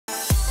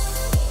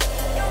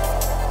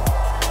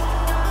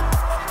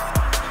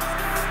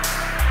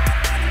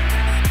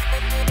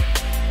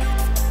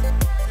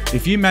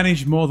If you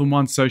manage more than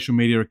one social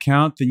media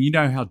account, then you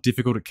know how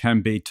difficult it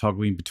can be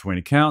toggling between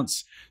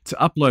accounts to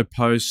upload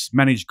posts,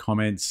 manage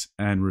comments,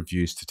 and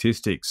review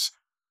statistics.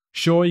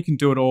 Sure, you can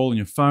do it all on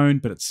your phone,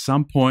 but at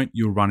some point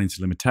you'll run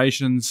into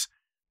limitations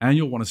and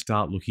you'll want to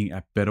start looking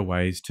at better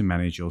ways to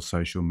manage your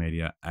social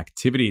media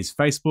activities.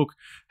 Facebook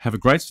have a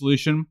great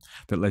solution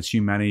that lets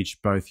you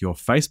manage both your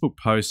Facebook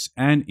posts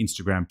and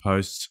Instagram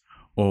posts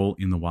all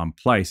in the one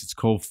place. It's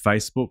called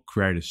Facebook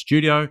Creator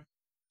Studio,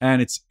 and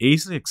it's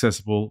easily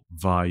accessible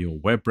via your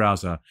web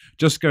browser.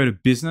 Just go to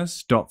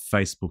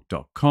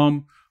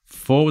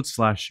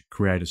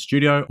business.facebook.com/Creator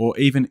Studio, or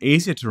even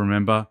easier to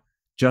remember,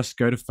 just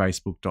go to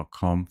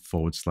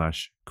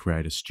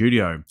facebook.com/Creator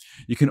Studio.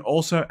 You can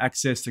also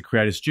access the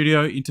Creator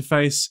Studio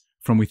interface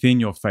from within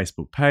your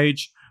Facebook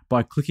page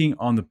by clicking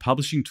on the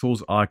Publishing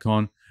Tools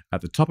icon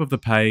at the top of the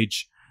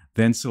page,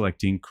 then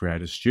selecting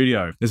Creator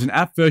Studio. There's an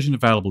app version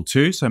available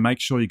too, so make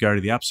sure you go to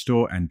the App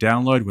Store and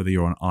download, whether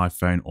you're on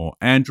iPhone or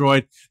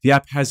Android. The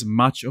app has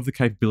much of the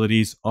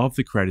capabilities of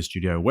the Creator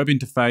Studio web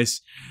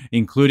interface,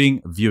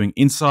 including viewing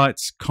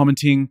insights,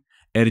 commenting,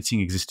 editing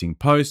existing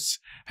posts.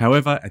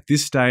 However, at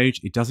this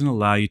stage, it doesn't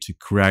allow you to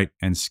create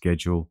and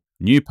schedule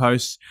new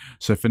posts.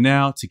 So for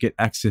now, to get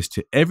access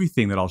to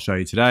everything that I'll show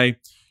you today,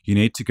 you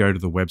need to go to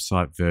the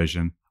website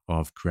version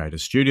of Creator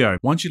Studio.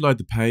 Once you load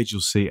the page, you'll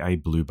see a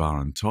blue bar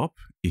on top.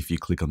 If you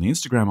click on the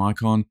Instagram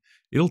icon,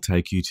 it'll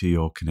take you to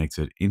your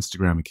connected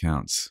Instagram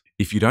accounts.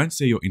 If you don't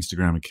see your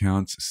Instagram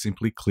accounts,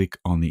 simply click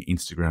on the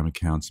Instagram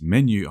accounts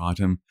menu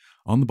item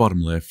on the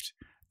bottom left,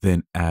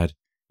 then add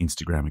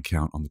Instagram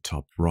account on the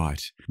top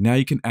right. Now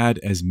you can add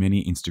as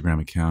many Instagram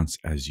accounts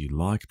as you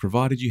like,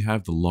 provided you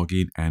have the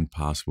login and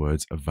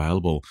passwords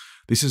available.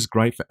 This is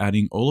great for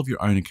adding all of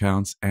your own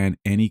accounts and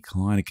any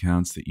client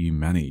accounts that you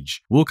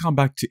manage. We'll come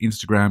back to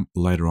Instagram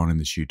later on in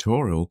this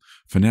tutorial.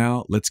 For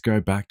now, let's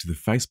go back to the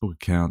Facebook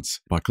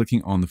accounts by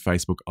clicking on the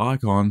Facebook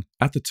icon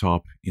at the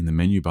top in the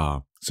menu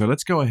bar. So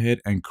let's go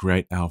ahead and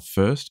create our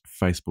first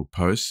Facebook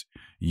post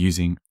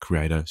using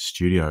Creator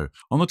Studio.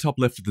 On the top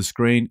left of the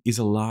screen is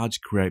a large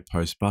Create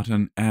Post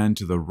button, and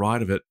to the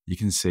right of it, you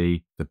can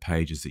see the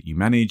pages that you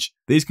manage.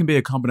 These can be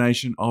a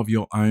combination of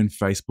your own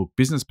Facebook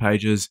business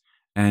pages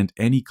and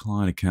any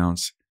client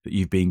accounts that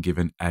you've been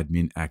given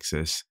admin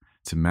access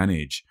to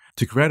manage.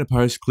 To create a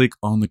post, click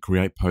on the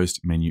Create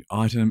Post menu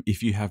item.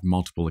 If you have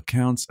multiple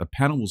accounts, a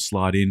panel will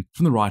slide in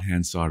from the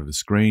right-hand side of the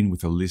screen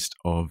with a list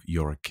of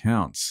your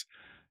accounts.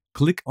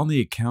 Click on the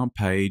account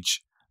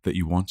page that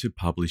you want to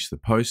publish the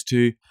post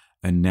to,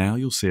 and now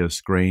you'll see a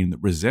screen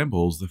that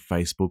resembles the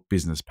Facebook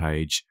business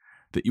page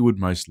that you would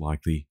most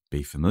likely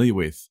be familiar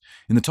with.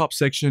 In the top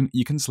section,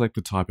 you can select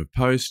the type of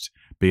post,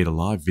 be it a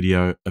live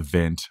video,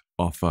 event,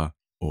 offer,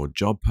 or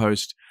job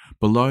post.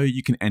 Below,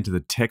 you can enter the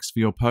text for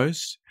your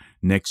post.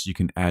 Next, you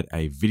can add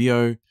a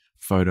video,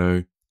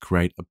 photo,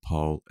 create a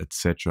poll,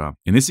 etc.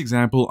 In this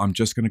example, I'm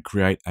just going to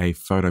create a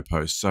photo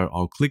post. So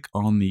I'll click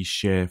on the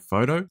share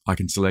photo. I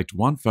can select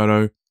one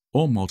photo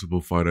or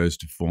multiple photos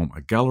to form a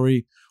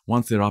gallery.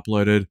 Once they're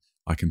uploaded,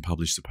 I can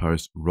publish the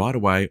post right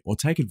away or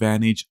take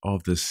advantage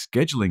of the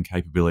scheduling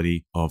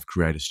capability of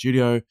Creator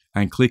Studio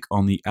and click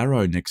on the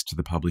arrow next to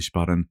the publish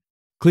button,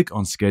 click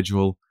on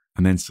schedule,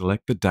 and then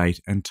select the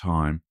date and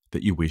time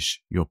that you wish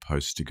your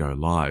post to go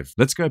live.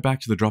 Let's go back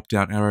to the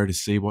drop-down arrow to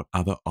see what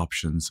other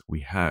options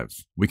we have.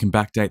 We can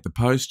backdate the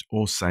post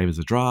or save as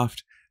a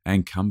draft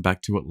and come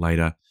back to it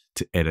later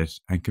to edit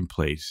and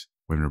complete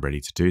when we're ready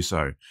to do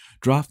so.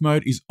 Draft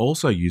mode is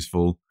also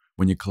useful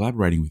when you're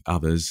collaborating with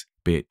others,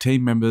 be it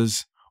team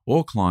members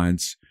or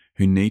clients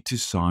who need to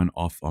sign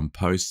off on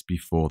posts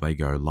before they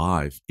go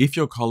live. If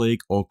your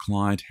colleague or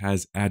client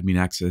has admin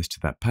access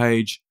to that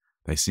page,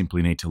 they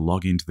simply need to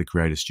log into the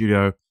Creator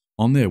Studio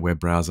on their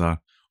web browser,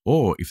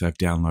 or if they've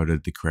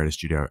downloaded the Creator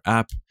Studio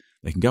app,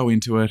 they can go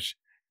into it,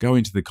 go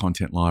into the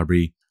content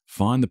library,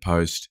 find the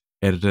post,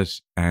 edit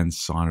it, and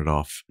sign it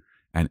off,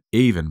 and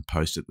even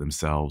post it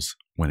themselves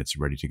when it's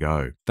ready to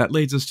go. That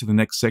leads us to the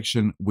next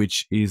section,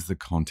 which is the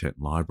content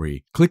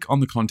library. Click on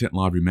the content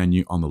library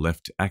menu on the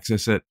left to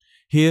access it.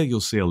 Here,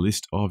 you'll see a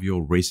list of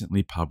your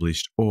recently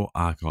published or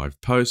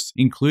archived posts,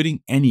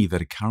 including any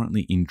that are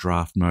currently in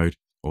draft mode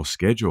or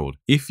scheduled.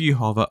 If you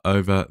hover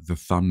over the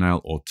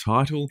thumbnail or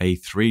title, a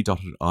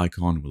three-dotted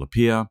icon will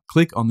appear.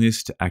 Click on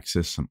this to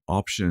access some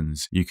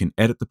options. You can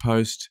edit the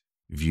post,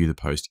 view the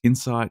post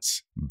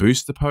insights,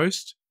 boost the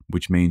post,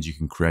 which means you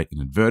can create an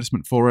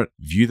advertisement for it,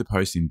 view the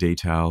post in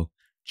detail,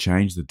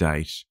 change the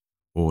date,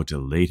 or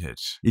delete it.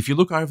 If you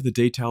look over the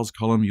details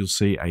column, you'll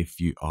see a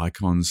few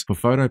icons. For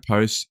photo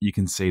posts, you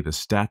can see the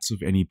stats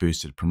of any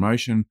boosted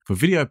promotion. For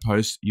video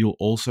posts, you'll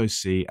also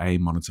see a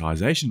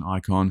monetization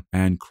icon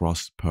and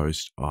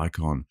cross-post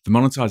icon. The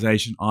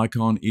monetization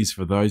icon is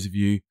for those of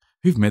you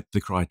who've met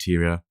the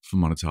criteria for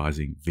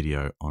monetizing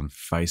video on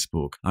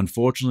Facebook.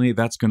 Unfortunately,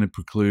 that's going to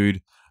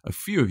preclude a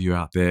few of you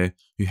out there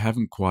who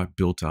haven't quite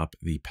built up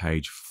the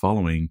page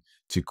following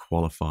to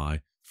qualify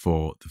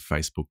for the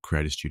Facebook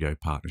Creator Studio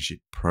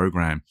Partnership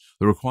Program.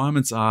 The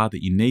requirements are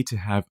that you need to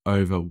have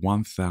over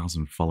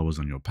 1,000 followers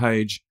on your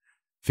page,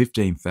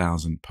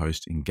 15,000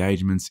 post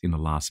engagements in the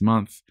last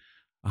month,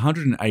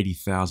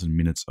 180,000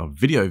 minutes of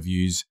video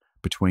views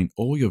between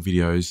all your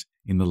videos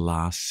in the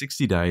last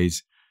 60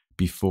 days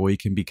before you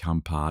can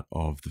become part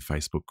of the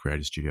Facebook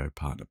Creator Studio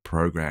Partner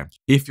Program.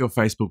 If your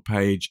Facebook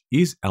page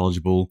is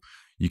eligible,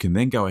 you can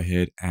then go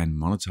ahead and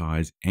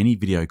monetize any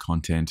video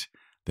content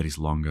that is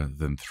longer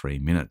than 3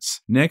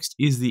 minutes. Next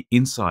is the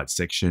Insights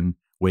section,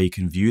 where you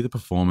can view the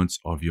performance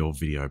of your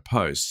video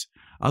posts.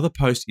 Other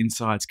post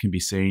insights can be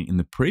seen in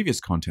the previous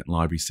content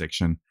library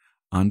section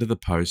under the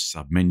post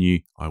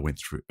submenu I went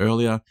through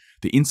earlier.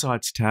 The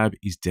Insights tab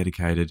is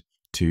dedicated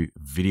to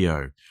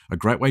video. A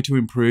great way to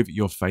improve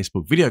your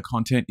Facebook video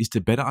content is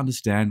to better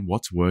understand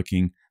what's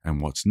working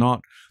and what's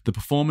not. The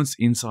Performance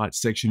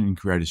Insights section in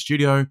Creator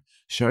Studio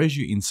shows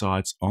you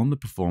insights on the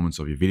performance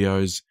of your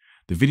videos,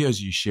 the videos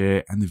you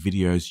share, and the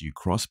videos you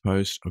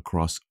cross-post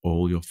across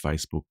all your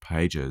Facebook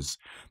pages.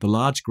 The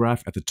large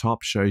graph at the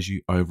top shows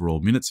you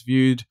overall minutes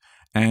viewed,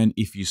 and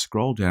if you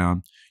scroll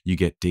down, you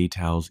get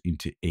details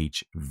into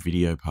each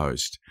video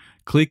post.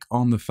 Click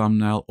on the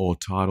thumbnail or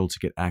title to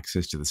get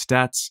access to the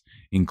stats,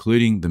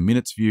 including the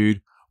minutes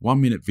viewed,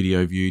 1 minute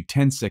video view,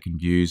 10-second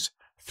views,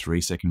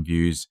 3-second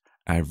views,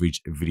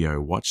 average video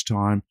watch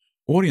time,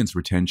 audience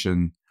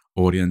retention,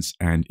 audience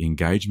and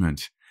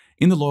engagement.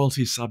 In the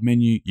Loyalty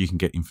submenu, you can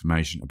get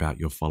information about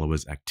your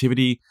followers'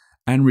 activity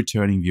and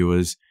returning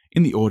viewers.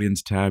 In the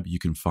Audience tab, you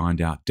can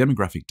find out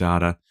demographic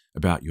data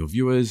about your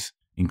viewers,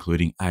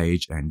 including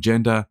age and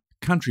gender,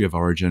 country of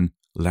origin,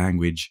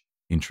 language,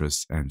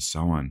 interests, and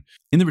so on.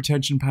 In the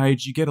Retention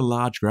page, you get a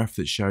large graph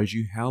that shows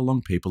you how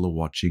long people are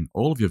watching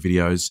all of your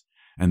videos,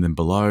 and then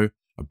below,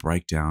 a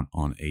breakdown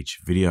on each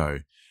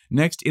video.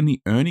 Next, in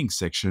the Earnings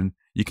section,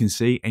 you can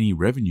see any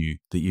revenue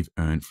that you've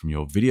earned from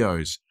your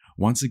videos.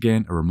 Once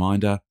again, a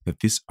reminder that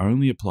this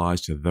only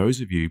applies to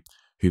those of you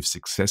who've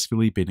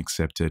successfully been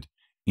accepted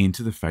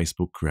into the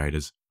Facebook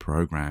Creators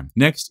Program.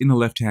 Next, in the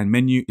left-hand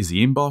menu is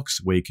the Inbox,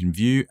 where you can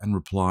view and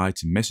reply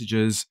to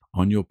messages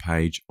on your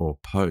page or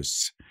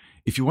posts.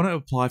 If you want to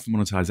apply for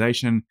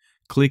monetization,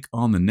 click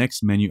on the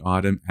next menu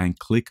item and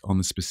click on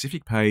the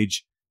specific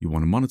page you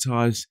want to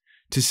monetize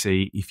to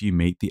see if you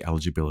meet the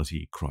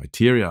eligibility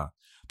criteria.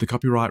 The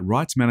Copyright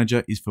Rights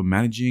Manager is for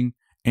managing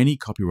any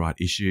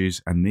copyright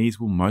issues, and these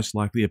will most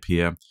likely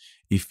appear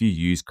if you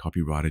use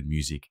copyrighted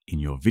music in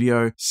your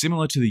video.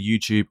 Similar to the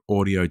YouTube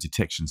audio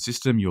detection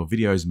system, your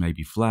videos may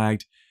be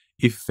flagged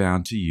if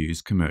found to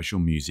use commercial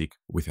music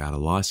without a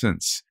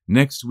license.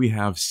 Next, we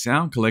have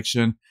Sound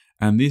Collection,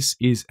 and this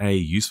is a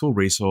useful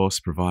resource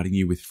providing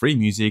you with free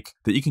music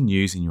that you can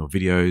use in your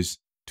videos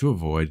to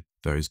avoid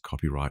those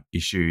copyright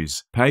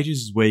issues. Pages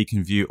is where you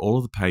can view all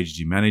of the pages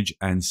you manage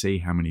and see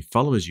how many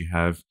followers you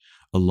have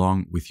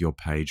along with your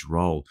page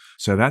role.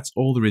 So that's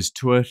all there is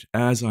to it.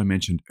 As I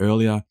mentioned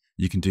earlier,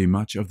 you can do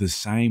much of the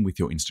same with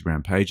your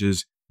Instagram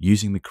pages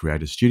using the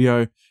Creator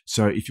Studio.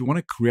 So if you want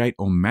to create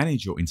or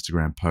manage your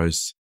Instagram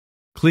posts,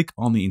 click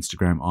on the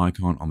Instagram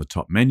icon on the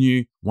top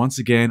menu. Once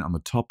again, on the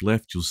top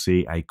left, you'll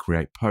see a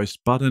Create Post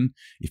button.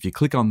 If you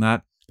click on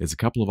that, there's a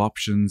couple of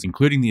options,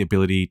 including the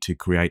ability to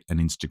create an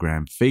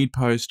Instagram feed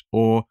post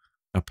or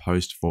a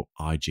post for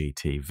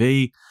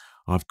IGTV.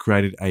 I've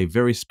created a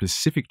very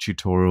specific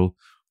tutorial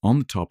on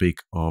the topic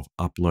of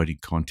uploading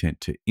content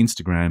to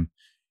Instagram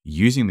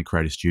using the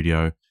Creator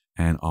Studio,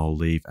 and I'll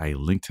leave a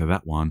link to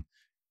that one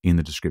in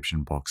the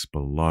description box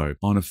below.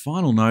 On a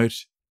final note,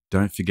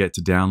 don't forget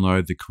to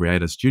download the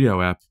Creator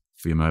Studio app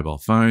for your mobile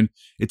phone.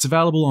 It's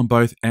available on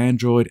both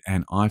Android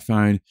and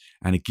iPhone,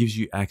 and it gives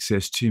you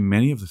access to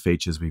many of the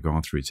features we've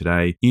gone through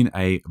today in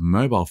a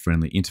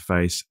mobile-friendly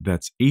interface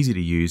that's easy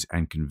to use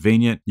and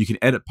convenient. You can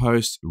edit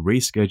posts,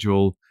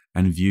 reschedule,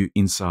 and view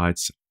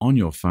insights on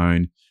your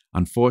phone.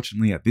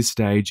 Unfortunately, at this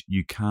stage,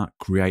 you can't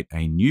create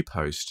a new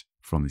post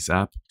from this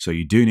app, so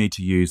you do need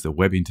to use the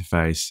web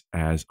interface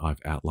as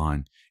I've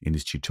outlined in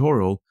this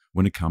tutorial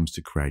when it comes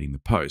to creating the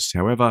posts.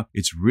 However,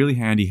 it's really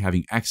handy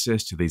having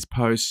access to these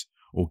posts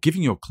or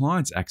giving your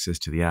clients access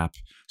to the app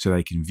so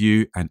they can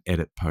view and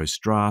edit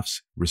post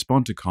drafts,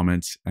 respond to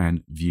comments,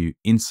 and view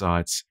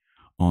insights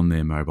on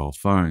their mobile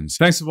phones.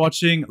 Thanks for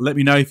watching. Let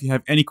me know if you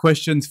have any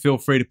questions. Feel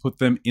free to put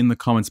them in the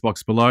comments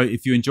box below.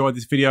 If you enjoyed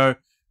this video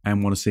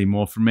and want to see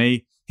more from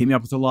me, hit me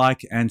up with a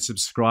like and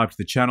subscribe to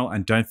the channel.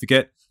 And don't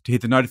forget to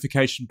hit the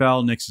notification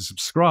bell next to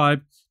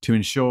subscribe to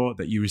ensure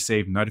that you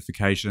receive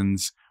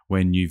notifications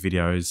when new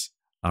videos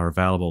are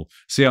available.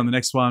 See you on the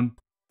next one.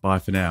 Bye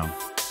for now.